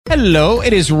Hello,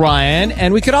 it is Ryan,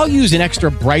 and we could all use an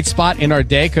extra bright spot in our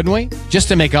day, couldn't we? Just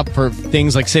to make up for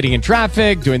things like sitting in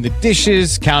traffic, doing the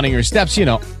dishes, counting your steps,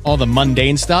 all the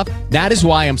mundane stuff. That is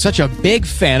why I'm such a big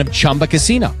fan of Chumba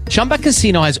Casino. Chumba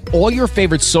Casino has all your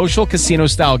favorite social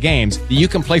casino-style games that you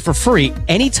can play for free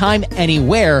anytime,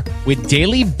 anywhere with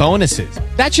daily bonuses.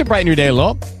 That should brighten your day a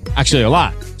little. Actually, a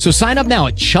lot. So sign up now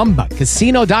at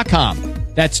ChumbaCasino.com.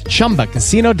 That's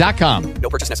ChumbaCasino.com. No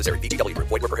purchase necessary. VGW Group.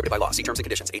 Void where prohibited by law. See terms and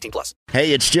conditions. 18+.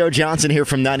 Hey, it's Joe Johnson here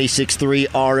from 96.3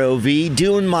 ROV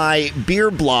doing my beer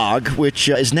blog, which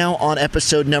is now on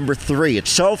episode number 3.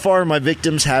 So far, my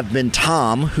victims have been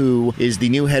Tom, who is the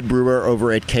new head brewer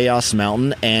over at Chaos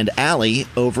Mountain, and Allie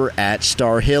over at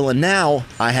Star Hill. And now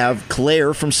I have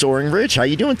Claire from Soaring Ridge. How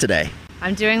you doing today?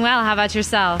 I'm doing well. How about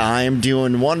yourself? I'm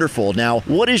doing wonderful. Now,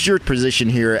 what is your position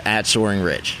here at Soaring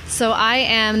Ridge? So I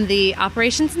am the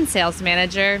operations and sales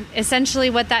manager.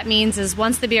 Essentially what that means is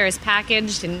once the beer is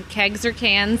packaged in kegs or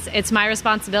cans, it's my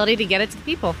responsibility to get it to the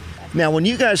people. Now, when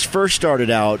you guys first started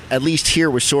out, at least here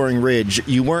with Soaring Ridge,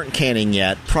 you weren't canning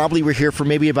yet. Probably were here for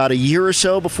maybe about a year or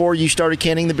so before you started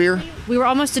canning the beer? We were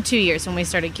almost to 2 years when we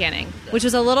started canning, which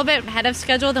was a little bit ahead of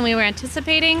schedule than we were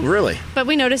anticipating. Really? But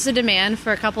we noticed a demand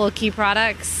for a couple of key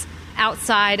products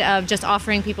outside of just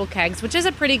offering people kegs, which is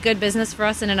a pretty good business for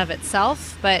us in and of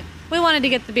itself, but we wanted to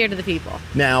get the beer to the people.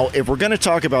 Now, if we're going to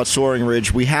talk about Soaring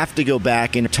Ridge, we have to go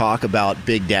back and talk about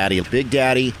Big Daddy. Big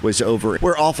Daddy was over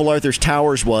where Awful Arthur's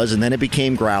Towers was, and then it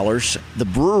became Growlers. The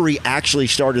brewery actually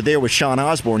started there with Sean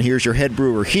Osborne. Here's your head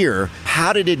brewer here.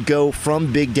 How did it go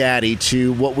from Big Daddy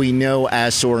to what we know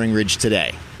as Soaring Ridge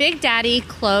today? Big Daddy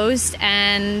closed,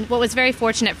 and what was very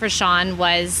fortunate for Sean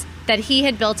was that he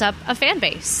had built up a fan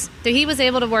base. So he was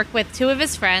able to work with 2 of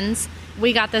his friends.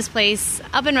 We got this place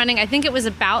up and running. I think it was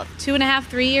about 2.5,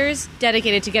 3 years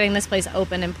dedicated to getting this place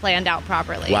open and planned out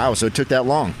properly. Wow, so it took that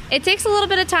long. It takes a little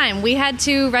bit of time. We had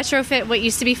to retrofit what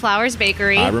used to be Flowers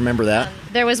Bakery. I remember that.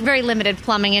 There was very limited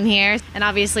plumbing in here, and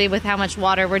obviously with how much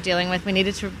water we're dealing with, we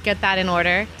needed to get that in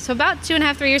order. So about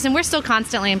 2.5, 3 years, and we're still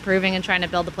constantly improving and trying to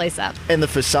build the place up. And the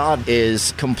facade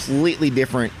is completely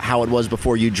different how it was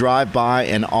before. You drive by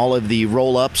and all of the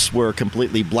roll-ups were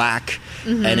completely black,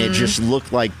 and it just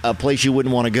looked like a place you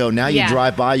wouldn't want to go. Now you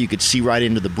drive by, you could see right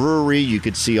into the brewery, you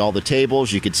could see all the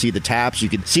tables, you could see the taps, you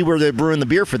could see where they're brewing the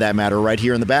beer for that matter right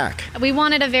here in the back. We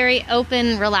wanted a very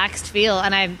open, relaxed feel,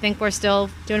 and I think we're still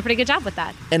doing a pretty good job with that.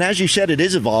 And as you said, it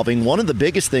is evolving. One of the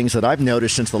biggest things that I've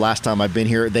noticed since the last time I've been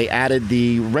here, they added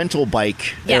the rental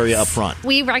bike area up front.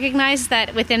 We recognize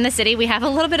that within the city, we have a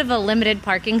little bit of a limited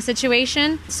parking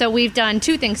situation. So we've done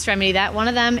 2 things to remedy that. One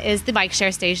of them is the bike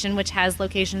share station, which has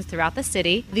locations throughout the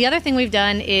city. The other thing we've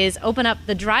done is open up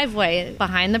the driveway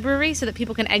behind the brewery so that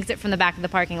people can exit from the back of the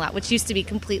parking lot, which used to be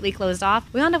completely closed off.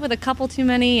 We wound up with a couple too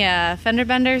many fender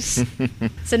benders.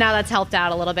 So now that's helped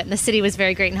out a little bit. And the city was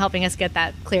very great in helping us get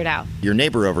that cleared out. Your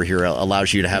neighbor over here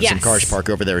allows you to have some cars park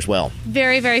over there as well.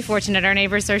 Very, very fortunate. Our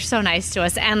neighbors are so nice to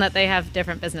us, and that they have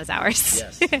different business hours.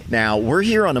 Yes. Now, we're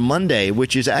here on a Monday,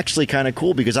 which is actually kind of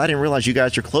cool because I didn't realize you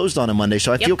guys are closed on a Monday,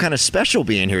 so I feel kind of special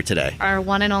being here today. Our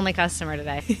one and only customer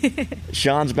today.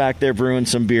 Sean's back there brewing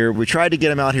some beer. We tried to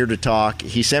get him out here to talk.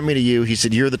 He sent me to you. He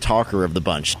said, you're the talker of the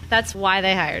bunch. That's why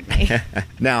they hired me.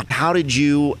 Now, how did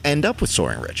you end up with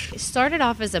Soaring Ridge? I started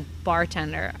off as a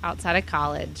bartender outside of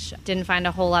college. Didn't find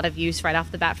a whole lot of use right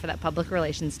off the bat for that public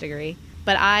relations degree.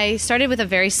 But I started with a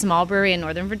very small brewery in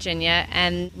Northern Virginia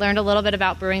and learned a little bit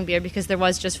about brewing beer because there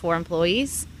was just 4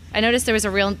 employees. I noticed there was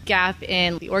a real gap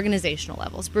in the organizational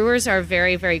levels. Brewers are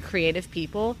very, very creative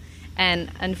people,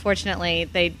 and unfortunately,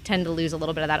 they tend to lose a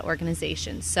little bit of that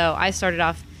organization. So I started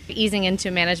off easing into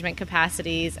management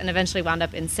capacities and eventually wound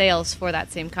up in sales for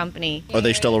that same company. Are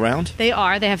they still around? They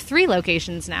are. They have 3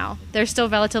 locations now. They're still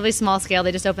relatively small scale.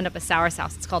 They just opened up a sour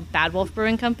house. It's called Bad Wolf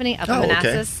Brewing Company up in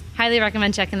Manassas. Okay. Highly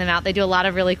recommend checking them out. They do a lot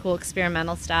of really cool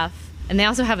experimental stuff. And they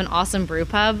also have an awesome brew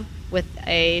pub with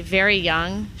a very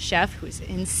young chef who's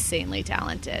insanely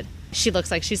talented. She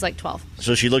looks like she's like 12.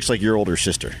 So she looks like your older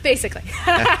sister. Basically.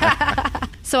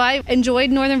 So I enjoyed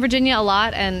Northern Virginia a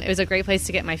lot, and it was a great place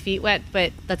to get my feet wet,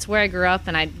 but that's where I grew up,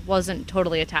 and I wasn't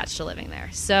totally attached to living there.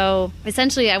 So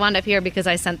essentially, I wound up here because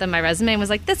I sent them my resume and was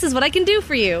like, this is what I can do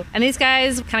for you. And these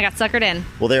guys kind of got suckered in.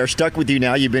 Well, they are stuck with you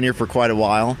now. You've been here for quite a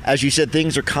while. As you said,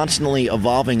 things are constantly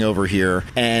evolving over here,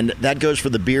 and that goes for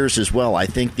the beers as well. I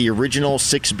think the original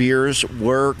 6 beers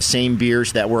were same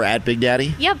beers that were at Big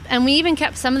Daddy. Yep, and we even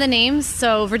kept some of the names.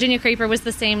 So Virginia Creeper was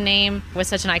the same name. It was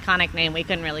such an iconic name, we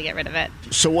couldn't really get rid of it.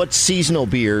 So what seasonal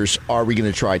beers are we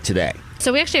going to try today?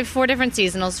 So we actually have 4 different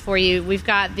seasonals for you. We've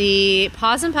got the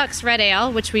Paws and Pucks Red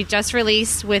Ale, which we just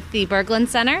released with the Berglund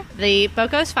Center. The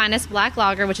Boco's Finest Black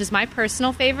Lager, which is my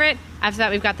personal favorite. After that,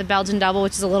 we've got the Belgian Double,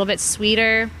 which is a little bit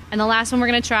sweeter. And the last one we're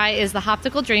going to try is the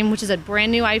Hoptical Dream, which is a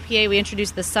brand new IPA we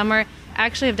introduced this summer.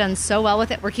 Actually have done so well with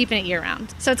it, we're keeping it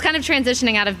year-round. So it's kind of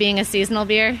transitioning out of being a seasonal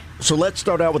beer. So let's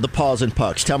start out with the Paws and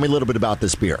Pucks. Tell me a little bit about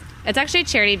this beer. It's actually a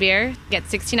charity beer. You get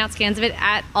 16-ounce cans of it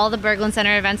at all the Berglund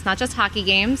Center events, not just hockey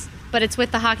games, but it's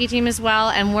with the hockey team as well,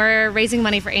 and we're raising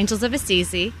money for Angels of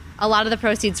Assisi. A lot of the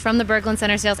proceeds from the Berglund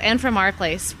Center sales and from our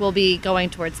place will be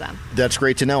going towards them. That's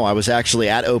great to know. I was actually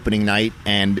at opening night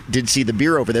and did see the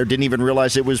beer over there. Didn't even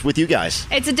realize it was with you guys.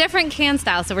 It's a different can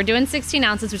style, so we're doing 16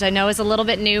 ounces, which I know is a little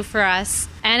bit new for us.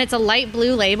 And it's a light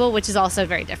blue label, which is also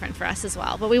very different for us as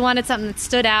well. But we wanted something that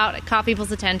stood out, it caught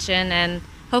people's attention, and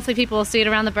hopefully people will see it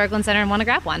around the Berglund Center and want to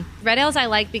grab one. Red ales I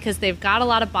like because they've got a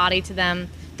lot of body to them.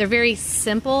 They're very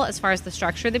simple as far as the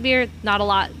structure of the beer, not a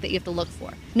lot that you have to look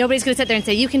for. Nobody's going to sit there and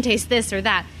say, you can taste this or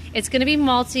that. It's going to be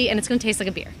malty, and it's going to taste like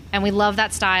a beer. And we love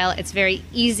that style. It's very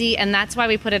easy, and that's why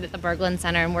we put it at the Berglund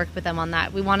Center and worked with them on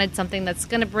that. We wanted something that's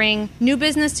going to bring new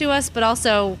business to us, but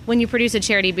also when you produce a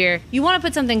charity beer, you want to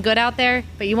put something good out there,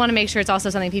 but you want to make sure it's also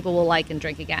something people will like and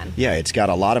drink again. Yeah, it's got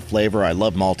a lot of flavor. I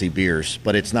love malty beers,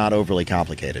 but it's not overly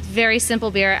complicated. Very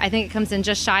simple beer. I think it comes in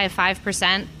just shy of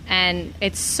 5%, and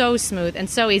it's so smooth and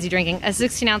so easy drinking. A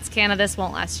 16-ounce can of this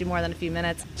won't last you more than a few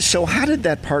minutes. So how did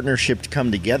that partnership come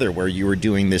together where you were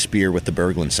doing this beer with the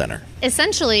Berglund Center?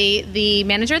 Essentially, the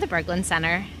manager of the Berglund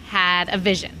Center had a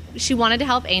vision. She wanted to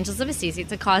help Angels of Assisi.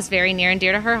 It's a cause very near and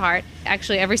dear to her heart.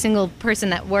 Actually, every single person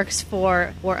that works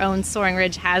for or owns Soaring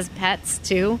Ridge has pets,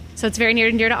 too. So it's very near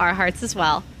and dear to our hearts as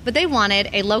well. But they wanted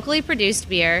a locally produced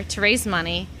beer to raise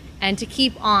money and to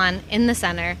keep on in the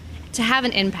center. To have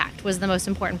an impact was the most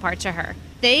important part to her.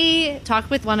 They talked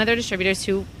with one of their distributors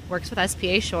who works with us,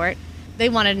 PA Short. They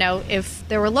wanted to know if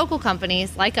there were local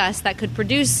companies like us that could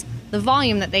produce the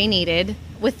volume that they needed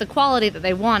with the quality that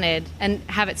they wanted and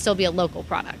have it still be a local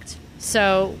product.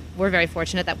 So we're very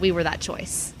fortunate that we were that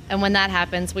choice. And when that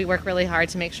happens, we work really hard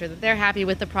to make sure that they're happy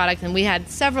with the product. And we had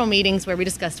several meetings where we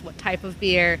discussed what type of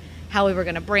beer, how we were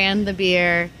going to brand the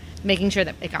beer, making sure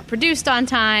that it got produced on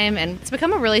time, and it's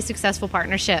become a really successful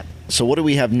partnership. So what do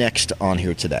we have next on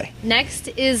here today? Next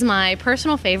is my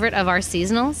personal favorite of our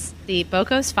seasonals, the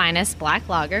Boco's Finest Black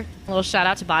Lager. A little shout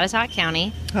out to Botetourt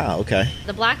County. Oh, okay.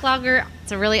 The Black Lager,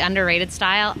 it's a really underrated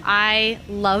style. I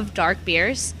love dark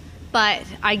beers, but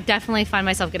I definitely find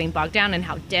myself getting bogged down in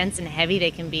how dense and heavy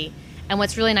they can be. And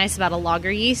what's really nice about a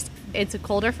lager yeast, it's a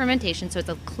colder fermentation, so it's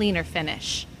a cleaner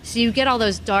finish. So you get all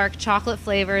those dark chocolate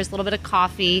flavors, a little bit of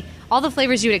coffee, all the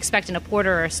flavors you would expect in a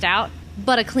porter or a stout,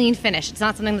 but a clean finish. It's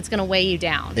not something that's going to weigh you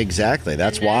down. Exactly.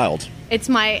 That's wild. It's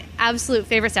my absolute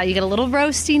favorite style. You get a little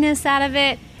roastiness out of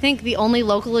it. I think the only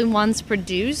local ones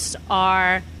produced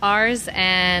are ours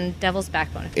and Devil's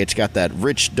Backbone. It's got that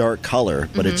rich, dark color,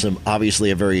 but it's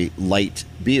obviously a very light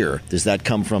beer. Does that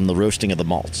come from the roasting of the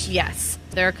malts? Yes.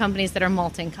 There are companies that are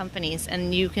malting companies,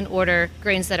 and you can order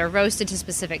grains that are roasted to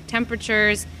specific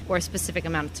temperatures or specific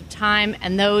amounts of time,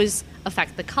 and those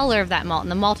affect the color of that malt,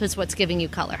 and the malt is what's giving you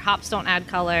color. Hops don't add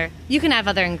color. You can have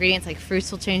other ingredients like fruits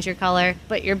will change your color,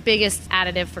 but your biggest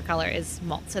additive for color is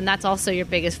malts, and that's also your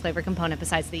biggest flavor component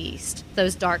besides the yeast.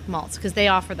 Those dark malts, because they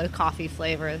offer the coffee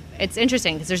flavor. It's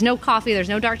interesting because there's no coffee, there's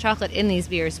no dark chocolate in these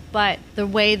beers, but the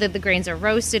way that the grains are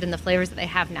roasted and the flavors that they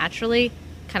have naturally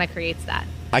kind of creates that.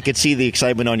 I could see the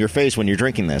excitement on your face when you're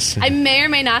drinking this. I may or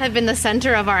may not have been the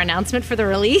center of our announcement for the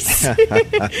release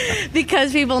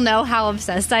because people know how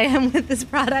obsessed I am with this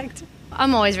product.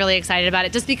 I'm always really excited about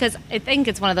it just because I think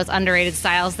it's one of those underrated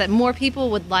styles that more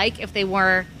people would like if they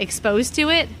were exposed to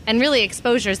it. And really,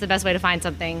 exposure is the best way to find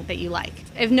something that you like.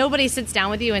 If nobody sits down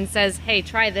with you and says, hey,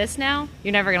 try this now,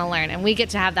 you're never going to learn. And we get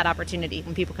to have that opportunity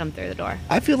when people come through the door.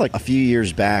 I feel like a few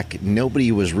years back,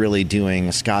 nobody was really doing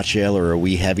a Scotch ale or a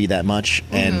wee heavy that much.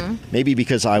 And maybe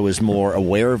because I was more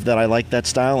aware of that I liked that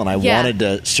style and I wanted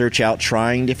to search out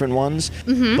trying different ones.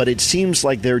 But it seems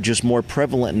like they're just more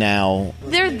prevalent now.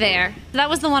 They're there. That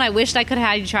was the one I wished I could have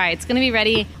had you try. It's going to be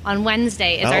ready on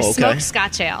Wednesday. It's our smoked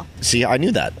Scotch ale. See, I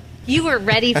knew that. You were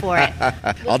ready for it.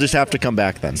 I'll just have to come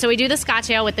back then. So we do the Scotch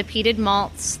ale with the peated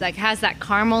malts that has that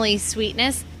caramely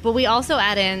sweetness, but we also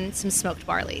add in some smoked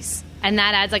barleys. And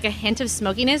that adds like a hint of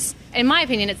smokiness. In my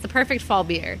opinion, it's the perfect fall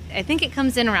beer. I think it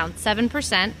comes in around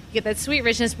 7%. You get that sweet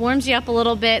richness, warms you up a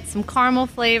little bit, some caramel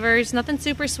flavors, nothing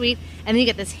super sweet, and then you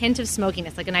get this hint of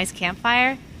smokiness, like a nice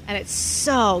campfire. and it's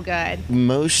so good.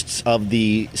 Most of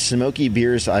the smoky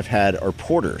beers I've had are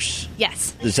porters.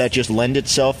 Yes. Does that just lend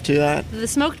itself to that? The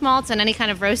smoked malts and any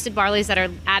kind of roasted barleys that are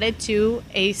added to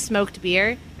a smoked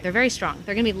beer, they're very strong.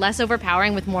 They're going to be less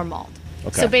overpowering with more malt.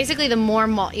 Okay. So basically, the more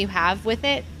malt you have with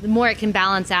it, the more it can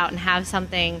balance out and have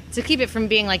something to keep it from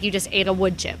being like you just ate a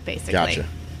wood chip, basically. Gotcha.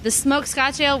 The smoked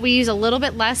Scotch ale, we use a little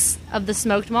bit less of the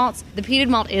smoked malts. The peated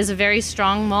malt is a very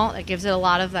strong malt. It gives it a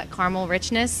lot of that caramel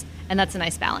richness, and that's a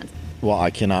nice balance. Well,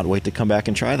 I cannot wait to come back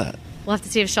and try that. We'll have to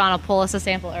see if Sean will pull us a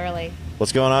sample early.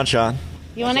 What's going on, Sean?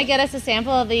 You want to get us a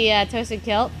sample of the toasted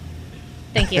kilt?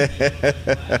 Thank you.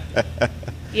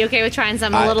 You okay with trying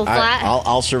something a little flat?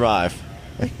 I'll survive.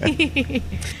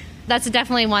 That's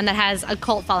definitely one that has a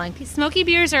cult following. Smoky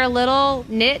beers are a little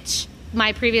niche.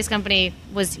 My previous company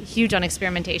was huge on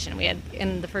experimentation. We had,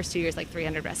 in the first 2 years, like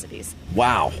 300 recipes.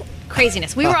 Wow.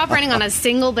 Craziness. We were operating on a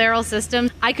single barrel system.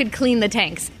 I could clean the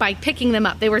tanks by picking them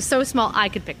up. They were so small, I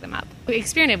could pick them up. We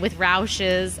experimented with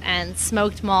Rausches and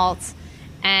smoked malts,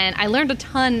 and I learned a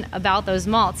ton about those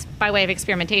malts by way of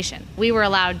experimentation. We were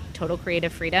allowed total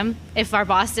creative freedom. If our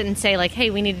boss didn't say, like,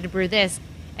 hey, we needed to brew this,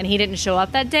 and he didn't show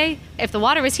up that day, if the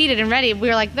water was heated and ready, we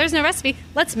were like, there's no recipe,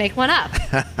 let's make one up.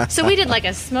 So we did like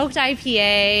a smoked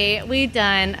IPA, we'd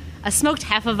done a smoked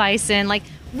Hefeweizen, like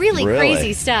really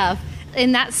crazy stuff.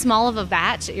 In that small of a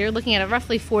batch, you're looking at a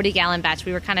roughly 40-gallon batch.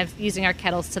 We were kind of using our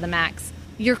kettles to the max.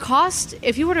 Your cost,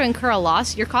 if you were to incur a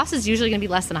loss, your cost is usually going to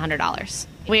be less than $100.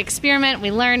 We experiment, we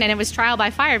learn, and it was trial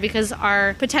by fire because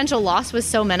our potential loss was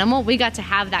so minimal. We got to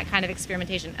have that kind of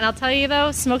experimentation. And I'll tell you,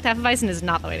 though, smoked Hefeweizen is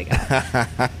not the way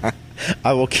to go.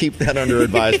 I will keep that under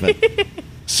advisement.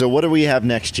 So what do we have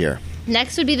next year?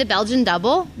 Next would be the Belgian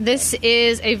Double. This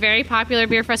is a very popular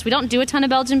beer for us. We don't do a ton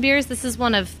of Belgian beers. This is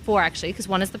one of 4, actually, because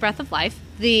one is the Breath of Life.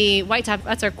 The White Top,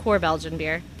 that's our core Belgian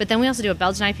beer. But then we also do a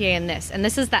Belgian IPA in this. And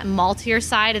this is that maltier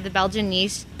side of the Belgian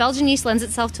yeast. Belgian yeast lends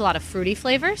itself to a lot of fruity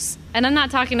flavors. And I'm not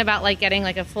talking about like getting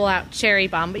like a full-out cherry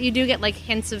bomb, but you do get like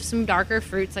hints of some darker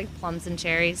fruits like plums and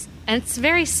cherries. And it's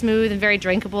very smooth and very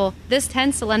drinkable. This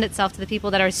tends to lend itself to the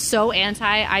people that are so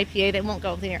anti-IPA they won't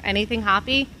go near anything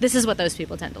hoppy. This is what those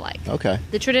people tend to like. Okay.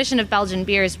 The tradition of Belgian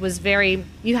beers was very,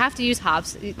 you have to use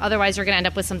hops, otherwise you're going to end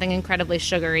up with something incredibly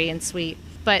sugary and sweet.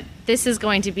 But this is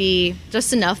going to be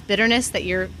just enough bitterness that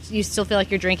you still feel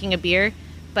like you're drinking a beer,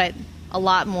 but a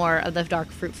lot more of the dark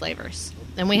fruit flavors.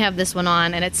 And we have this one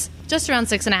on, and it's just around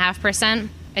 6.5%.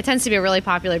 It tends to be a really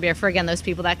popular beer for, again, those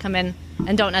people that come in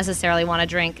and don't necessarily want to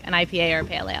drink an IPA or a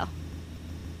pale ale.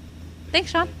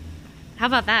 Thanks, Sean. How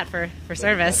about that for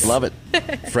service? Love it.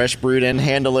 Fresh brewed and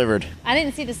hand-delivered. I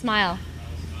didn't see the smile.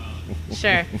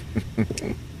 Sure.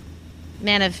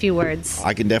 Man of few words.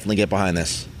 I can definitely get behind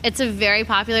this. It's a very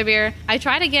popular beer. I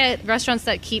try to get restaurants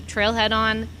that keep Trailhead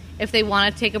on, if they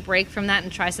want to take a break from that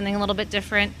and try something a little bit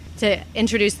different, to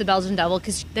introduce the Belgian Double,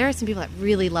 because there are some people that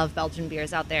really love Belgian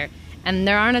beers out there, and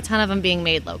there aren't a ton of them being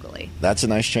made locally. That's a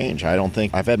nice change. I don't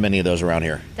think I've had many of those around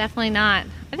here. Definitely not.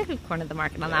 I think we've cornered the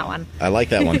market on that one. I like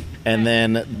that one. And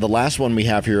then the last one we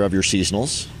have here of your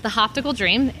seasonals. The Hoptical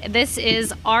Dream. This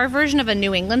is our version of a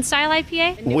New England style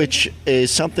IPA. Which is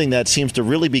something that seems to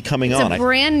really be coming on. It's a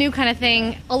brand new kind of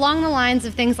thing along the lines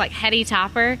of things like Heady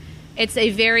Topper. It's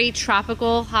a very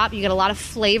tropical hop. You get a lot of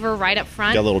flavor right up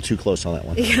front. Got a little too close on that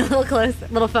one. You get a little close, a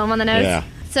little foam on the nose. Yeah.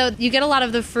 So you get a lot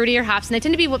of the fruitier hops, and they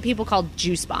tend to be what people call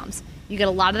juice bombs. You get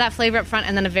a lot of that flavor up front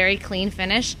and then a very clean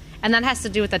finish. And that has to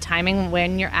do with the timing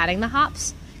when you're adding the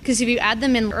hops. Because if you add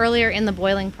them in earlier in the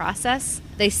boiling process,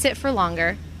 they sit for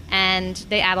longer, and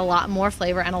they add a lot more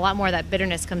flavor, and a lot more of that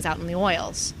bitterness comes out in the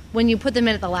oils. When you put them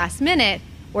in at the last minute,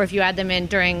 or if you add them in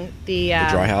during the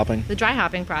dry hopping? The dry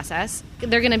hopping process,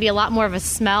 they're going to be a lot more of a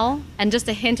smell and just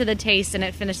a hint of the taste, and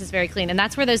it finishes very clean. And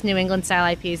that's where those New England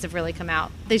style IPAs have really come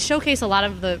out. They showcase a lot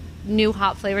of the new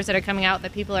hop flavors that are coming out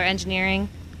that people are engineering,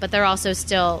 but they're also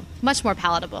still much more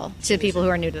palatable to people who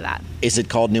are new to that. Is it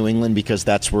called New England because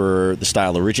that's where the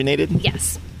style originated?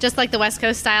 Yes. Just like the West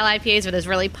Coast style IPAs where there's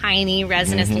really piney,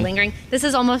 resinous, lingering. This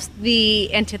is almost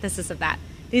the antithesis of that.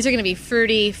 These are going to be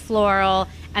fruity, floral,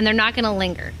 and they're not going to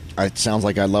linger. It sounds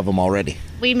like I love them already.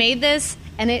 We made this,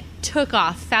 and it took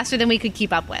off faster than we could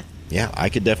keep up with. Yeah, I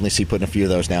could definitely see putting a few of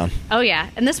those down. Oh, yeah.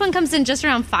 And this one comes in just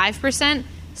around 5%,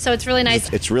 so it's really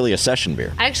nice. It's really a session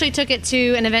beer. I actually took it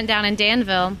to an event down in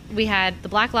Danville. We had the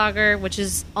Black Lager, which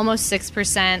is almost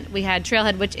 6%. We had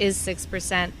Trailhead, which is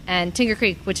 6%, and Tinker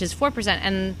Creek, which is 4%.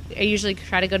 And I usually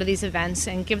try to go to these events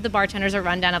and give the bartenders a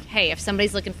rundown of, hey, if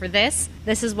somebody's looking for this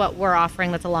is what we're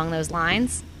offering that's along those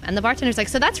lines. And the bartender's like,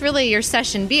 so that's really your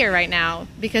session beer right now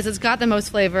because it's got the most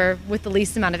flavor with the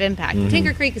least amount of impact.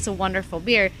 Tinker Creek is a wonderful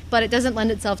beer, but it doesn't lend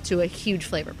itself to a huge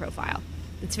flavor profile.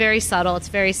 It's very subtle. It's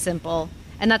very simple.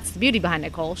 And that's the beauty behind a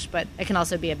Kolsch, but it can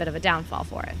also be a bit of a downfall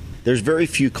for it. There's very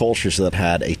few Kolsch's that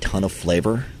had a ton of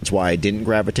flavor. That's why I didn't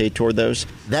gravitate toward those.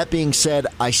 That being said,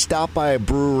 I stopped by a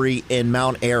brewery in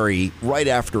Mount Airy right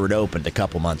after it opened a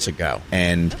couple months ago.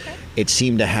 And it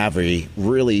seemed to have a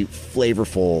really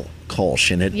flavorful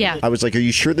Kolsch. And I was like, are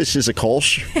you sure this is a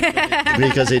Kolsch?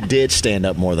 Because it did stand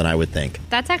up more than I would think.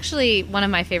 That's actually one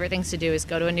of my favorite things to do is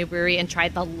go to a new brewery and try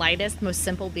the lightest, most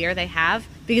simple beer they have.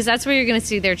 Because that's where you're going to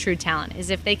see their true talent, is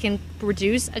if they can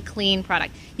produce a clean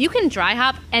product. You can dry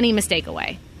hop any mistake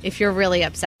away if you're really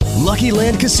upset. Lucky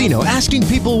Land Casino, asking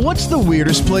people, what's the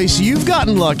weirdest place you've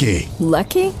gotten lucky?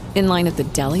 Lucky? In line at the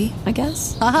deli, I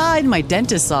guess? Aha, in my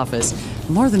dentist's office.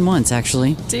 More than once,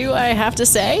 actually. Do I have to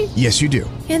say? Yes, you do.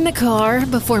 In the car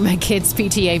before my kids'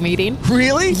 PTA meeting.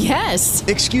 Really? Yes.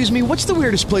 Excuse me, what's the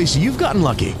weirdest place you've gotten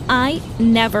lucky? I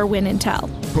never win and tell.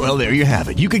 Well, there you have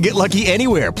it. You can get lucky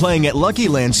anywhere, playing at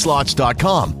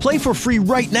LuckyLandSlots.com. Play for free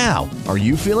right now. Are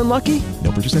you feeling lucky?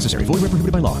 No purchase necessary. Void where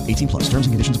prohibited by law. 18+. Terms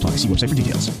and conditions apply. See website for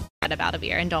details. About a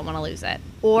beer and don't want to lose it.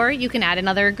 Or you can add in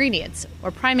other ingredients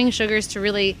or priming sugars to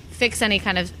really fix any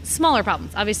kind of smaller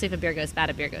problems. Obviously, if a beer goes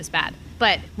bad.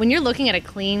 But when you're looking at a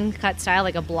clean cut style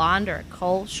like a blonde or a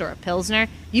Kolsch or a Pilsner,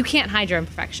 you can't hide your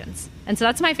imperfections. And so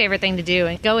that's my favorite thing to do,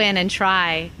 and go in and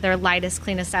try their lightest,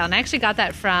 cleanest style. And I actually got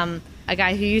that from a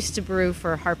guy who used to brew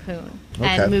for Harpoon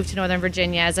and moved to Northern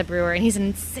Virginia as a brewer, and he's an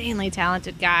insanely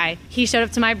talented guy. He showed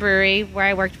up to my brewery where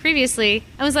I worked previously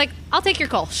and was like, I'll take your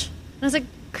Kolsch. And I was like,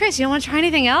 Chris, you don't want to try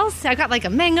anything else? I got like a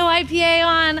mango IPA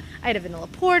on, I had a vanilla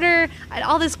porter, I had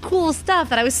all this cool stuff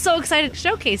that I was so excited to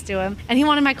showcase to him, and he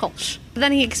wanted my Kolsch. But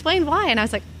then he explained why, and I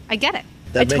was like, I get it.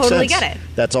 That I makes totally sense. get it.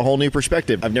 That's a whole new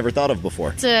perspective I've never thought of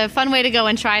before. It's a fun way to go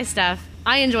and try stuff.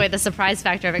 I enjoy the surprise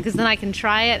factor of it because then I can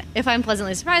try it. If I'm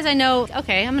pleasantly surprised, I know,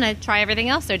 okay, I'm going to try everything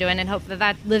else they're doing and hope that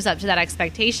that lives up to that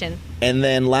expectation. And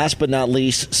then last but not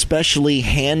least, specially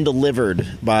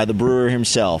hand-delivered by the brewer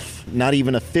himself. Not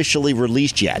even officially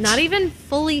released yet. Not even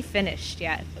fully finished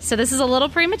yet. So this is a little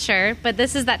premature, but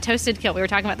this is that toasted kilt. We were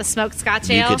talking about the smoked Scotch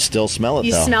ale. You could still smell it,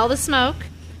 You though. smell the smoke.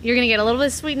 You're going to get a little bit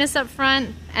of sweetness up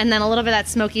front and then a little bit of that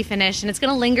smoky finish, and it's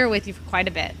going to linger with you for quite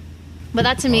a bit. But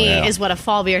that, to me, is what a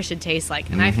fall beer should taste like,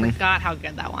 and I forgot how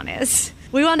good that one is.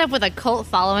 We wound up with a cult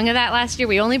following of that last year.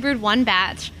 We only brewed one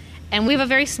batch, and we have a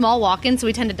very small walk-in, so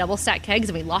we tend to double-stack kegs,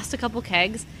 and we lost a couple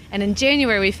kegs. And in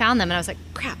January, we found them, and I was like,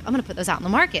 crap, I'm going to put those out in the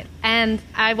market. And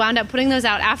I wound up putting those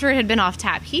out after it had been off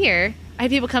tap here. I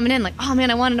had people coming in like, oh,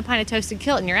 man, I wanted a pint of toasted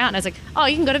kilt, and you're out. And I was like, oh,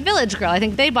 you can go to Village Grill. I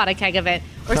think they bought a keg of it,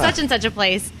 or such and such a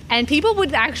place. And people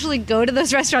would actually go to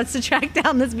those restaurants to track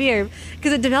down this beer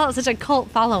because it developed such a cult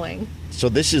following. So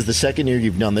this is the second year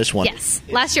you've done this one? Yes.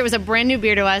 Last year was a brand new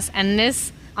beer to us, and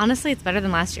this, honestly, it's better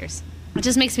than last year's. It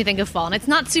just makes me think of fall. And it's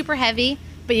not super heavy,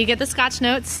 but you get the Scotch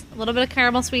notes, a little bit of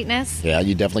caramel sweetness. Yeah,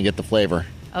 you definitely get the flavor.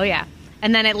 Oh, yeah.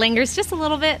 And then it lingers just a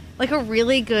little bit, like a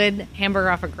really good hamburger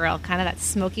off a grill, kind of that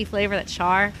smoky flavor, that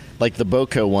char. Like the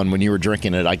Boco one, when you were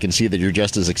drinking it, I can see that you're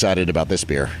just as excited about this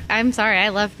beer. I'm sorry, I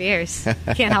love beers.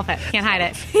 Can't help it. Can't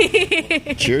hide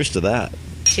it. Cheers to that.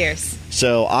 Cheers.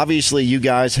 So obviously you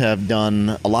guys have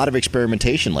done a lot of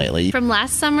experimentation lately. From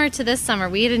last summer to this summer,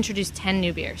 we had introduced 10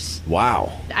 new beers.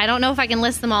 Wow. I don't know if I can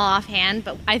list them all offhand,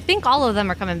 but I think all of them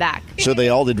are coming back. So they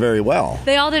all did very well.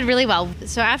 They all did really well.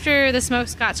 So after the smoked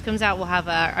Scotch comes out, we'll have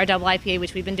our double IPA,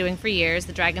 which we've been doing for years,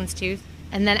 the Dragon's Tooth.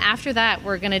 And then after that,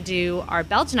 we're going to do our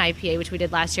Belgian IPA, which we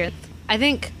did last year. I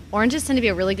think oranges tend to be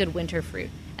a really good winter fruit.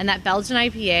 And that Belgian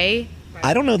IPA...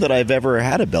 I don't know that I've ever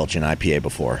had a Belgian IPA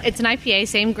before. It's an IPA,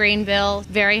 same grain bill,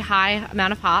 very high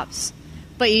amount of hops.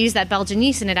 But you use that Belgian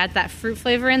yeast, and it adds that fruit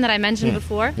flavor in that I mentioned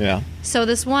before. Yeah. So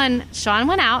this one, Sean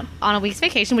went out on a week's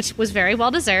vacation, which was very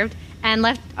well-deserved, and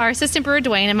left our assistant brewer,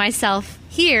 Dwayne, and myself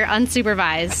here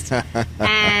unsupervised.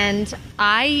 And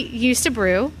I used to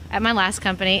brew at my last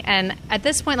company, and at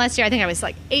this point last year, I think I was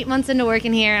like 8 months into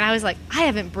working here, and I was like, I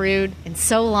haven't brewed in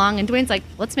so long. And Dwayne's like,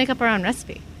 let's make up our own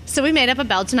recipe. So we made up a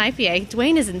Belgian IPA.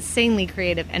 Dwayne is insanely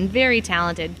creative and very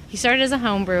talented. He started as a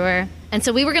home brewer. And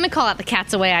so we were going to call it the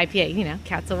Cat's Away IPA. You know,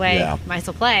 Cat's Away, mice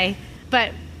will play.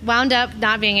 But wound up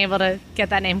not being able to get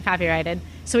that name copyrighted.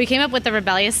 So we came up with the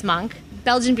Rebellious Monk.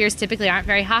 Belgian beers typically aren't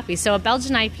very hoppy. So a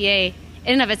Belgian IPA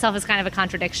in and of itself is kind of a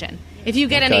contradiction. If you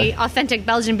get any authentic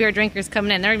Belgian beer drinkers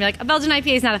coming in, they're going to be like, a Belgian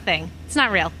IPA is not a thing. It's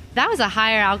not real. That was a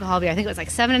higher alcohol beer. I think it was like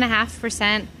 7.5%,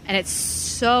 and it's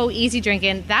so easy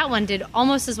drinking. That one did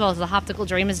almost as well as the Hoptical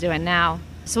Dream is doing now.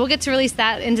 So we'll get to release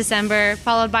that in December,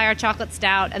 followed by our chocolate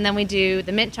stout, and then we do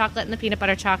the mint chocolate and the peanut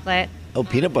butter chocolate. Oh,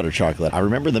 peanut butter chocolate. I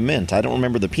remember the mint. I don't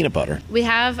remember the peanut butter. We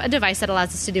have a device that allows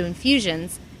us to do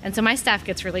infusions, and so my staff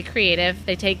gets really creative.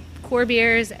 They take core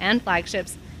beers and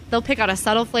flagships, they'll pick out a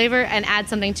subtle flavor and add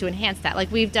something to enhance that.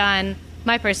 Like we've done,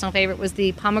 my personal favorite was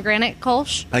the pomegranate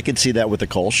Kolsch. I could see that with the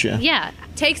Kolsch, yeah. Yeah.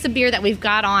 Takes a beer that we've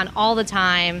got on all the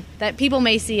time that people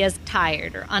may see as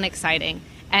tired or unexciting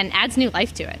and adds new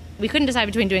life to it. We couldn't decide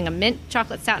between doing a mint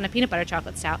chocolate stout and a peanut butter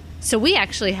chocolate stout. So we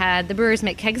actually had the brewers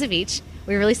make kegs of each.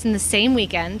 We released them the same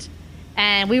weekend,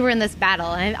 and we were in this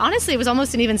battle. And honestly, it was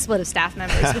almost an even split of staff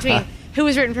members between who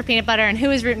was rooting for peanut butter and who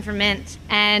was rooting for mint.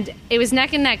 And it was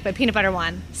neck and neck, but peanut butter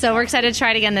won. So we're excited to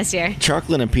try it again this year.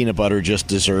 Chocolate and peanut butter just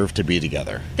deserve to be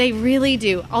together. They really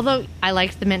do. Although I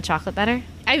liked the mint chocolate better.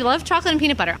 I love chocolate and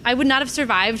peanut butter. I would not have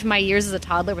survived my years as a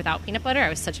toddler without peanut butter. I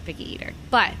was such a picky eater.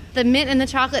 But the mint and the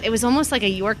chocolate, it was almost like a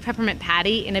York peppermint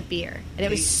patty in a beer. And it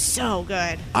was so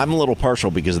good. I'm a little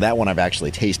partial because that one I've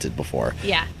actually tasted before.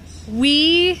 Yeah.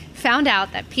 We found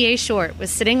out that PA Short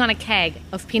was sitting on a keg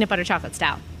of peanut butter chocolate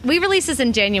stout. We released this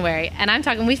in January, and I'm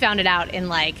talking, we found it out in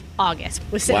like August.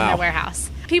 Was sitting in their warehouse.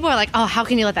 People are like, oh, how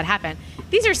can you let that happen?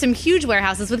 These are some huge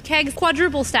warehouses with kegs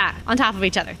quadruple stacked on top of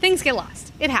each other. Things get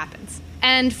lost. It happens.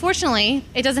 And fortunately,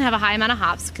 it doesn't have a high amount of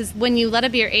hops because when you let a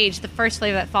beer age, the first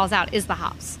flavor that falls out is the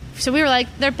hops. So we were like,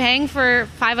 they're paying for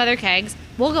 5 other kegs.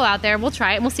 We'll go out there, we'll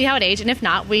try it, and we'll see how it aged. And if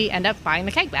not, we end up buying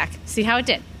the keg back. See how it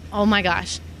did. Oh my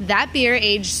gosh. That beer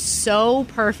aged so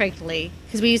perfectly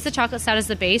because we used the chocolate stout as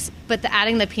the base, but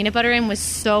adding the peanut butter in was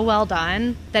so well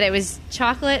done that it was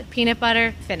chocolate, peanut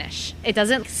butter, finish. It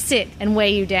doesn't sit and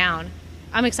weigh you down.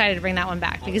 I'm excited to bring that one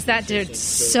back because that did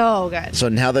so good. So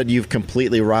now that you've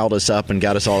completely riled us up and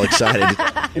got us all excited,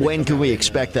 when can we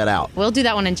expect that out? We'll do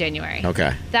that one in January.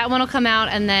 Okay. That one will come out,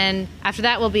 and then after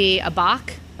that will be a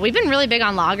Bach. We've been really big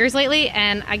on lagers lately,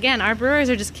 and again, our brewers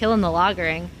are just killing the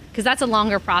lagering because that's a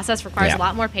longer process, requires a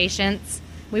lot more patience.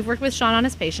 We've worked with Sean on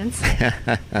his patience.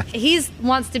 He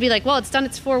wants to be like, well, it's done,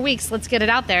 it's 4 weeks, let's get it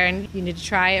out there, and you need to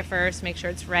try it first, make sure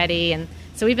it's ready, and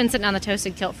so we've been sitting on the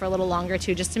toasted kilt for a little longer,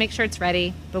 too, just to make sure it's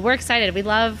ready. But we're excited. We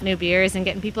love new beers and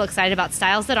getting people excited about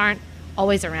styles that aren't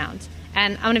always around.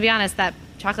 And I'm going to be honest, that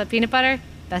chocolate peanut butter,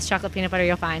 best chocolate peanut butter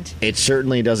you'll find. It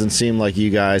certainly doesn't seem like you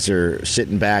guys are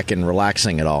sitting back and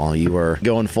relaxing at all. You are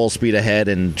going full speed ahead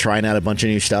and trying out a bunch of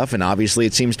new stuff, and obviously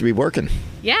it seems to be working.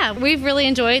 Yeah, we've really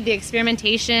enjoyed the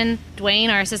experimentation. Dwayne,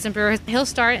 our assistant brewer, he'll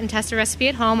start and test a recipe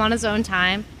at home on his own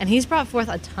time, and he's brought forth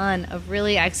a ton of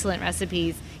really excellent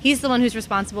recipes. He's the one who's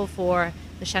responsible for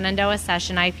the Shenandoah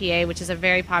Session IPA, which is a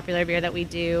very popular beer that we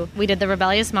do. We did the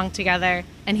Rebellious Monk together,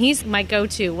 and he's my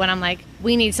go-to when I'm like,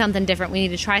 we need something different. We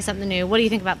need to try something new. What do you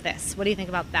think about this? What do you think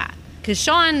about that? Because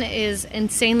Sean is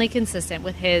insanely consistent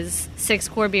with his 6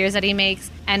 core beers that he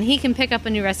makes, and he can pick up a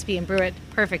new recipe and brew it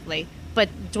perfectly. But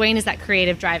Dwayne is that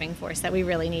creative driving force that we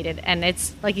really needed, and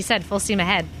it's, like you said, full steam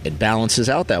ahead. It balances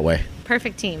out that way.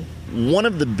 Perfect team. One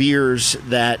of the beers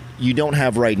that you don't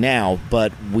have right now,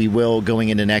 but we will going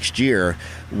into next year,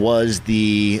 was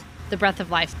the Breath of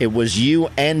Life. It was you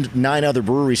and 9 other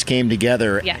breweries came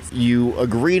together. Yes. You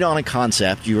agreed on a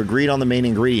concept, you agreed on the main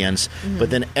ingredients, but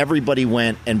then everybody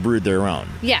went and brewed their own.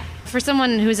 Yeah. For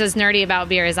someone who's as nerdy about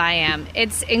beer as I am,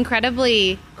 it's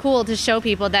incredibly cool to show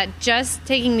people that just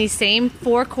taking these same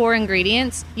 4 core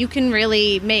ingredients, you can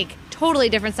really make totally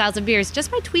different styles of beers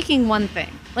just by tweaking one thing.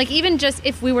 Like even just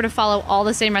if we were to follow all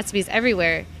the same recipes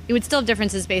everywhere, it would still have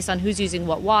differences based on who's using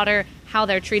what water, how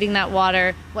they're treating that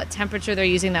water, what temperature they're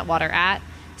using that water at.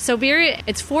 So beer,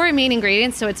 it's 4 main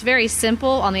ingredients, so it's very simple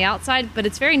on the outside, but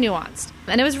it's very nuanced.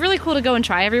 And it was really cool to go and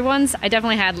try everyone's. I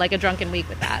definitely had like a drunken week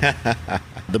with that.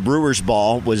 The Brewers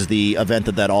Ball was the event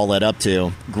that all led up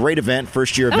to. Great event,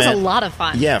 first-year event. That was a lot of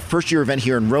fun. Yeah, first-year event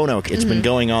here in Roanoke. It's been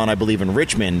going on, I believe, in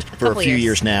Richmond for a few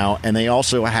years now, and they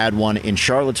also had one in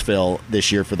Charlottesville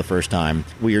this year for the first time.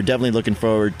 We are definitely looking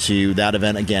forward to that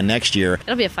event again next year.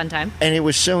 It'll be a fun time. And it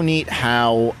was so neat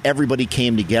how everybody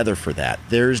came together for that.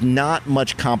 There's not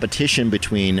much competition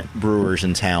between brewers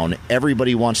in town.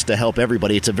 Everybody wants to help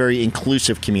everybody. It's a very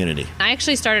inclusive community. I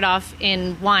actually started off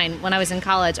in wine. When I was in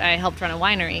college, I helped run a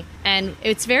winery, and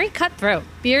it's very cutthroat.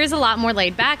 Beer is a lot more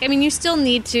laid back. I mean, you still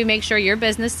need to make sure your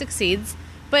business succeeds,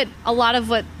 but a lot of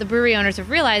what the brewery owners have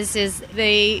realized is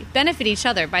they benefit each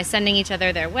other by sending each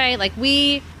other their way. Like,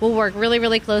 we will work really,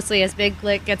 really closely as Big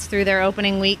Glick gets through their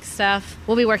opening week stuff.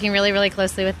 We'll be working really, really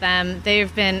closely with them.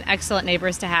 They've been excellent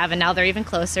neighbors to have, and now they're even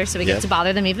closer, so we get to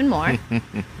bother them even more.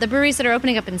 The breweries that are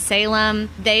opening up in Salem,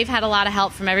 they've had a lot of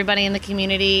help from everybody in the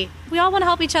community. We all want to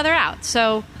help each other out.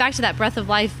 So back to that Breath of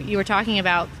Life you were talking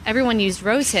about, everyone used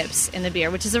rose hips in the beer,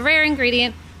 which is a rare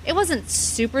ingredient. It wasn't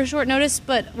super short notice,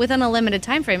 but within a limited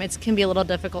time frame, it can be a little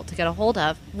difficult to get a hold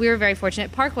of. We were very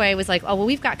fortunate. Parkway was like, oh, well,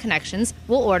 we've got connections.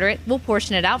 We'll order it. We'll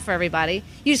portion it out for everybody.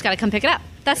 You just got to come pick it up.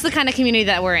 That's the kind of community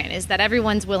that we're in, is that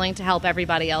everyone's willing to help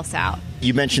everybody else out.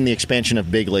 You mentioned the expansion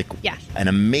of Big Lick. Yeah. An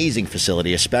amazing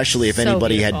facility, especially if So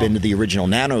anybody beautiful. had been to the original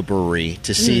Nano Brewery,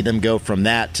 to see them go from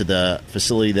that to the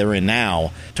facility they're in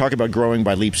now. Talk about growing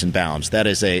by leaps and bounds. That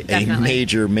is a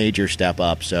major, major step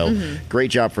up. So great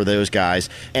job for those guys.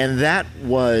 And that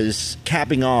was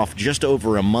capping off just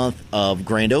over a month of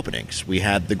grand openings. We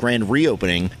had the grand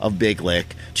reopening of Big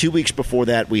Lick. 2 weeks before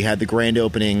that, we had the grand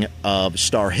opening of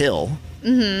Star Hill.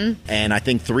 And I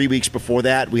think 3 weeks before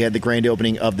that, we had the grand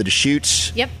opening of the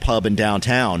Deschutes pub in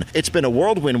downtown. It's been a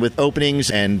whirlwind with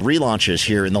openings and relaunches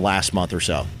here in the last month or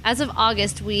so. As of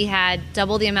August, we had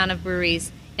double the amount of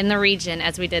breweries in the region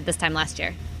as we did this time last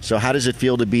year. So how does it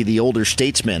feel to be the older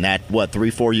statesman at,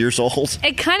 3-4 years old?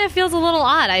 It kind of feels a little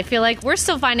odd. I feel like we're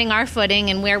still finding our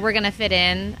footing and where we're going to fit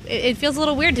in. It feels a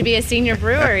little weird to be a senior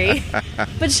brewery.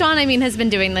 But Sean, has been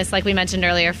doing this, like we mentioned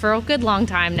earlier, for a good long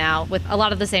time now with a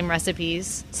lot of the same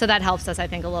recipes. So that helps us, I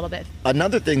think, a little bit.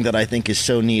 Another thing that I think is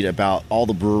so neat about all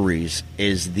the breweries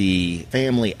is the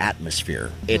family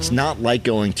atmosphere. It's not like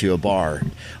going to a bar.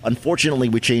 Unfortunately,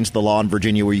 we changed the law in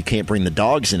Virginia where you can't bring the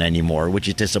dogs in anymore, which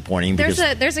is disappointing.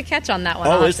 There's a catch on that one.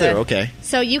 Oh, is there? Okay.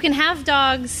 So you can have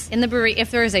dogs in the brewery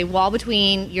if there is a wall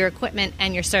between your equipment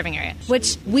and your serving area,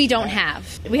 which we don't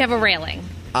have. We have a railing.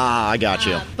 I got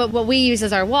you. But what we use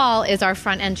as our wall is our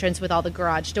front entrance with all the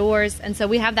garage doors. And so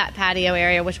we have that patio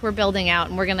area, which we're building out,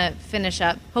 and we're going to finish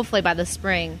up, hopefully by the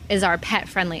spring, is our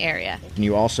pet-friendly area. And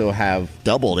you also have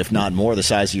doubled, if not more, the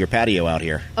size of your patio out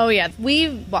here. Oh, yeah. We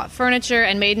bought furniture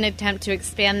and made an attempt to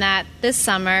expand that this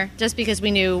summer just because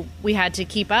we knew we had to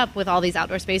keep up with all these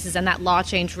outdoor spaces, and that law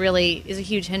change really is a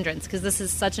huge hindrance because this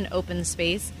is such an open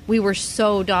space. We were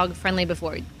so dog-friendly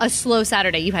before. A slow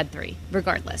Saturday, you had 3,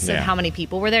 regardless of how many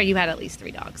people were there. You had at least 3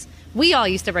 dogs. We all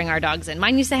used to bring our dogs in.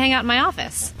 Mine used to hang out in my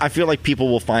office. I feel like people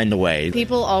will find a way.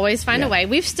 People always find a way.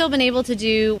 We've still been able to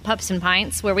do Pups and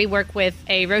Pints, where we work with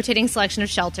a rotating selection of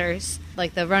shelters,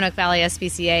 like the Roanoke Valley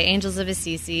SPCA, Angels of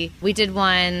Assisi. We did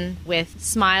one with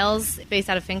Smiles, based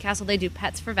out of Fincastle. They do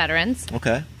pets for veterans.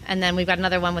 Okay. And then we've got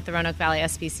another one with the Roanoke Valley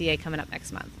SPCA coming up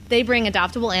next month. They bring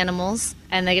adoptable animals,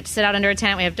 and they get to sit out under a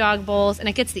tent. We have dog bowls, and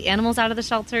it gets the animals out of the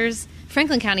shelters.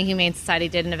 Franklin County Humane Society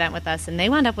did an event with us, and they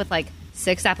wound up with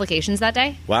 6 applications that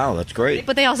day. Wow, that's great.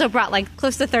 But they also brought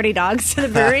close to 30 dogs to the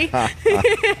brewery.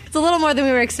 It's a little more than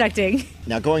we were expecting.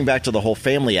 Now, going back to the whole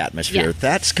family atmosphere, Yes.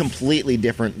 that's completely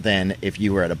different than if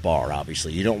you were at a bar,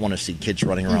 obviously. You don't want to see kids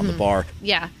running around the bar.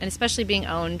 Yeah, and especially being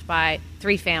owned by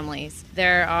 3 families.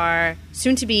 There are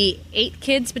soon to be 8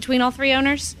 kids between all 3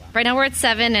 owners. Right now we're at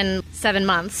 7 and 7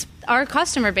 months. Our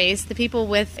customer base, the people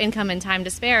with income and time to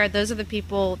spare, those are the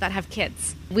people that have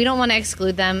kids. We don't want to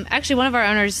exclude them. Actually, one of our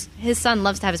owners, his son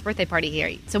loves to have his birthday party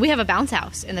here. So we have a bounce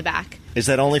house in the back. Is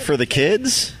that only for the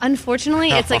kids? Unfortunately,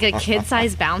 it's like a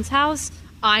kid-sized bounce house.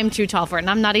 I'm too tall for it, and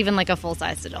I'm not even a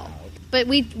full-sized adult. But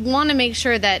we want to make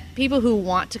sure that people who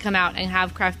want to come out and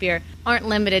have craft beer aren't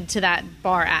limited to that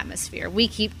bar atmosphere. We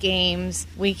keep games.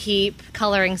 We keep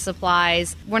coloring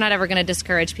supplies. We're not ever going to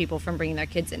discourage people from bringing their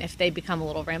kids in. If they become a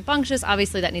little rambunctious,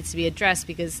 obviously that needs to be addressed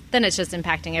because then it's just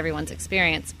impacting everyone's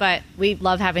experience. But we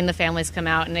love having the families come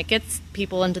out, and it gets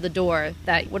people into the door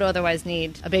that would otherwise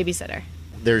need a babysitter.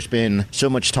 There's been so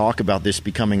much talk about this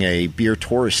becoming a beer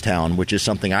tourist town, which is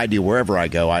something I do wherever I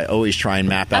go. I always try and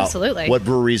map out what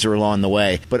breweries are along the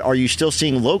way. But are you still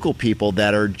seeing local people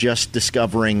that are just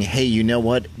discovering, hey, you know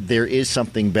what? There is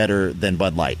something better than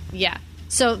Bud Light? Yeah.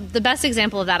 So the best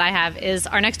example of that I have is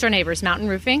our next door neighbors, Mountain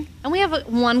Roofing. And we have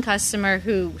one customer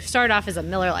who started off as a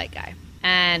Miller Lite guy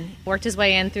and worked his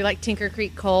way in through Tinker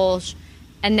Creek Kolsch.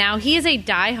 And now he is a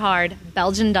diehard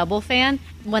Belgian double fan.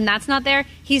 When that's not there,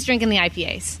 he's drinking the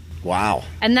IPAs. Wow.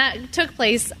 And that took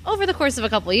place over the course of a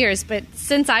couple of years. But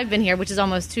since I've been here, which is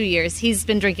almost 2 years, he's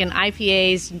been drinking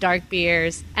IPAs, dark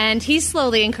beers. And he's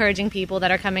slowly encouraging people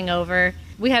that are coming over.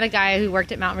 We had a guy who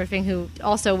worked at Mountain Roofing who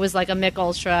also was a Mick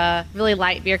Ultra, really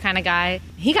light beer kind of guy.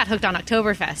 He got hooked on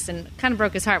Oktoberfest and kind of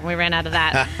broke his heart when we ran out of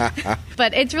that.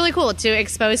 But it's really cool to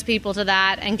expose people to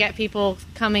that and get people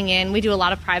coming in. We do a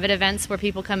lot of private events where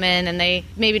people come in and they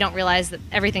maybe don't realize that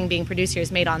everything being produced here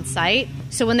is made on site.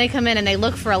 So when they come in and they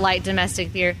look for a light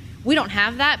domestic beer, we don't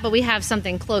have that, but we have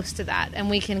something close to that, and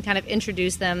we can kind of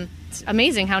introduce them. It's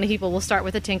amazing how many people will start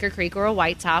with a Tinker Creek or a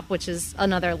White Top, which is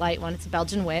another light one. It's a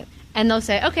Belgian wit. And they'll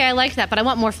say, okay, I like that, but I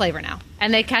want more flavor now.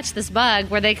 And they catch this bug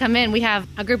where they come in. We have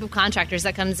a group of contractors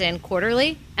that comes in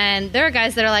quarterly. And there are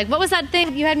guys that are like, what was that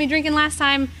thing you had me drinking last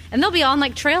time? And they'll be on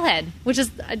Trailhead, which is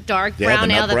a dark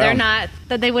brown ale that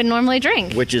they wouldn't normally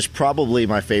drink. Which is probably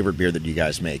my favorite beer that you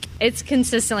guys make. It's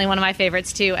consistently one of my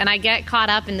favorites, too. And I get caught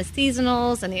up in the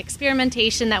seasonals and the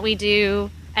experimentation that we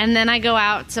do. And then I go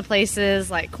out to places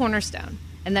like Cornerstone,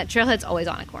 and that trailhead's always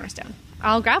on at Cornerstone.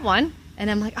 I'll grab one, and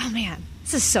I'm like, oh man,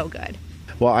 this is so good.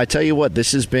 Well, I tell you what,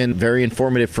 this has been very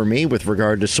informative for me with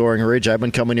regard to Soaring Ridge. I've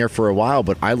been coming here for a while,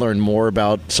 but I learned more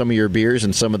about some of your beers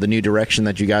and some of the new direction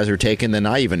that you guys are taking than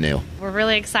I even knew. We're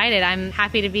really excited. I'm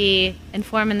happy to be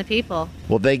informing the people.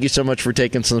 Well, thank you so much for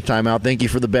taking some time out. Thank you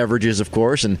for the beverages, of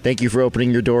course, and thank you for opening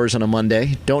your doors on a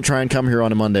Monday. Don't try and come here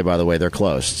on a Monday, by the way. They're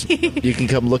closed. You can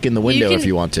come look in the window if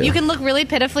you want to. You can look really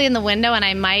pitifully in the window, and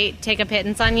I might take a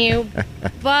pittance on you,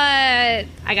 but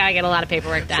I got to get a lot of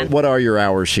paperwork done. What are your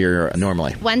hours here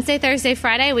normally? Wednesday, Thursday,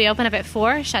 Friday, we open up at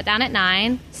 4, shut down at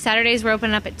 9. Saturdays, we're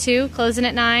opening up at 2, closing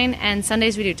at 9. And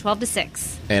Sundays, we do 12 to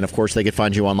 6. And, of course, they can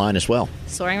find you online as well.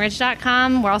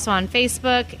 SoaringRidge.com. We're also on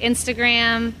Facebook,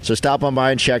 Instagram. So stop on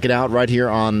by and check it out right here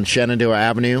on Shenandoah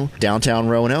Avenue, downtown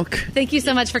Roanoke. Thank you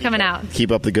so much for coming out.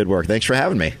 Keep up the good work. Thanks for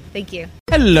having me. Thank you.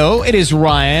 Hello, it is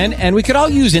Ryan, and we could all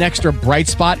use an extra bright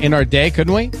spot in our day,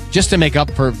 couldn't we? Just to make up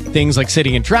for things like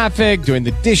sitting in traffic, doing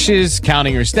the dishes,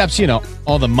 counting your steps,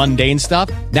 all the mundane stuff.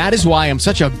 That is why I'm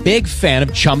such a big fan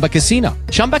of Chumba Casino.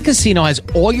 Chumba Casino has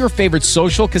all your favorite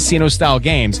social casino-style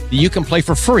games that you can play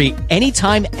for free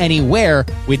anytime, anywhere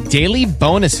with daily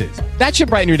bonuses. That should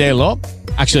brighten your day a little.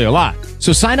 Actually, a lot.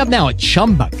 So sign up now at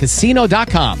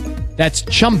ChumbaCasino.com. That's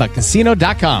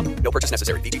ChumbaCasino.com. No purchase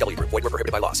necessary. VGW Group. Void where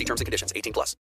prohibited by law. See terms and conditions. 18+.